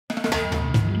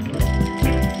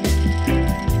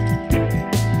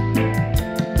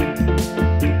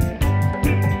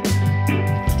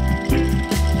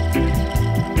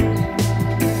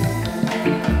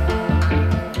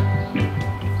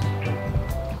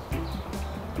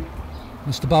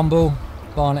Mr Bumble,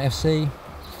 Barnet FC,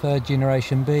 third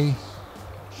generation B.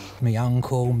 Me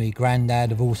uncle, me granddad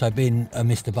have also been a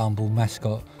Mr Bumble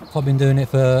mascot. I've been doing it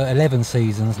for 11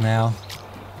 seasons now.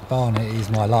 Barnet is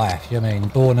my life, you know what I mean?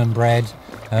 Born and bred,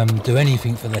 do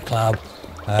anything for the club.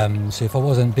 So if I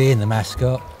wasn't being the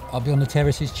mascot, I'd be on the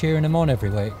terraces cheering them on every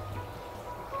week.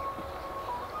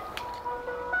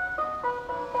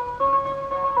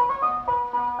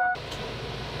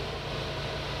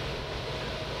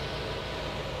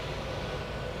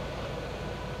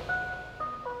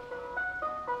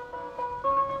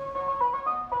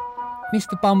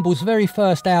 Mr Bumble's very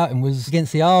first outing was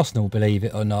against the Arsenal, believe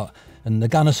it or not, and the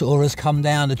Gunnosaurus come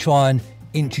down to try and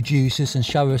introduce us and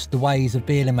show us the ways of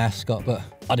being a mascot, but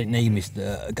I didn't need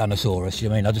Mr Gunnosaurus, you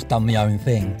know what I mean? I just done my own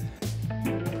thing.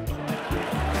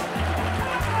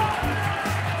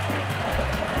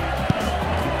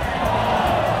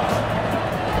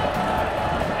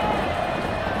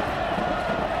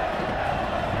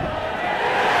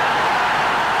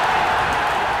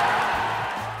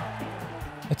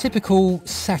 A typical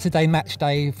Saturday match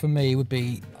day for me would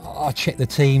be, I check the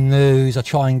team news, I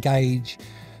try and gauge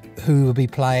who will be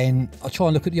playing, I try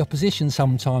and look at the opposition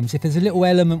sometimes. If there's a little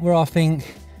element where I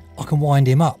think I can wind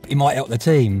him up, it might help the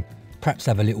team, perhaps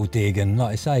have a little dig and,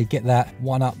 like I say, get that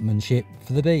one-upmanship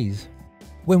for the Bees.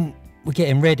 When we're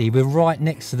getting ready, we're right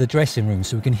next to the dressing room,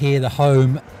 so we can hear the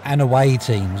home and away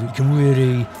teams. We can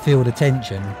really feel the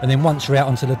tension. And then once we're out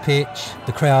onto the pitch,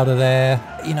 the crowd are there.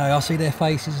 You know, I see their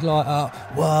faces light up.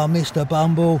 Wow, Mr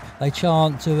Bumble. They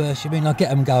chant to us. I mean, I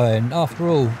get them going. After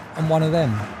all, I'm one of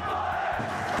them.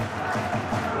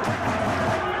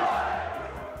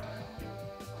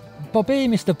 By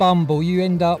being Mr Bumble, you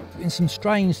end up in some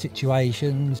strange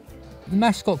situations. The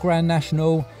mascot Grand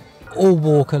National, all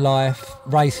walk of life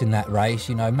race in that race,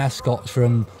 you know, mascots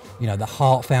from, you know, the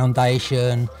Heart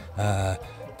Foundation,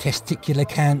 testicular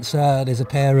cancer, there's a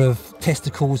pair of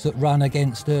testicles that run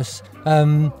against us.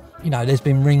 You know, there's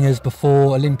been ringers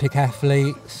before, Olympic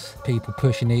athletes, people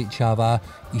pushing each other,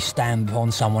 you stamp on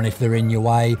someone if they're in your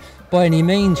way. By any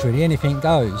means, really, anything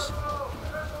goes.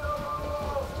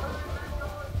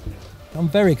 I'm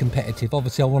very competitive,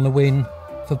 obviously I want to win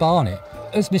for Barnet.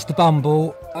 As Mr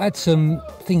Bumble, I had some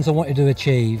things I wanted to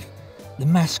achieve. The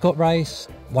mascot race,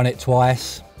 won it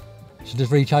twice. Should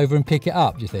just reach over and pick it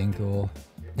up, do you think? Or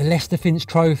the Leicester Finch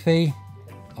Trophy,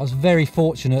 I was very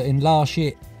fortunate in last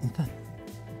year.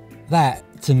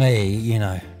 That, to me, you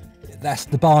know, that's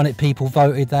the Barnet people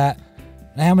voted that.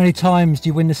 Now, how many times do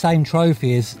you win the same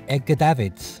trophy as Edgar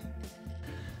Davids?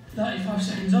 35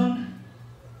 seconds on,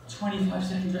 25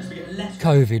 seconds rest to get left.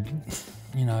 COVID,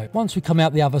 you know, once we come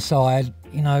out the other side,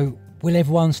 you know, will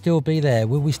everyone still be there?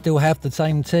 Will we still have the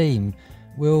same team?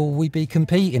 Will we be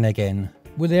competing again?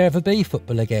 Will there ever be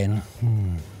football again?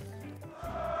 One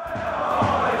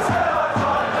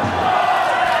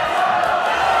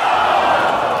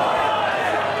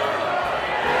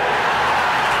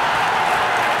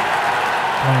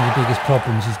of the biggest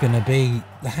problems is going to be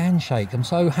the handshake. I'm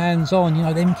so hands-on, you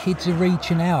know, them kids are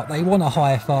reaching out. They want a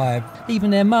high five. Even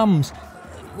their mums,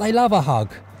 they love a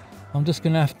hug. I'm just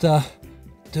going to have to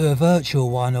do a virtual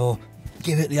one or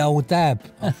give it the old dab.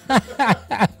 I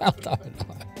don't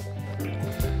know.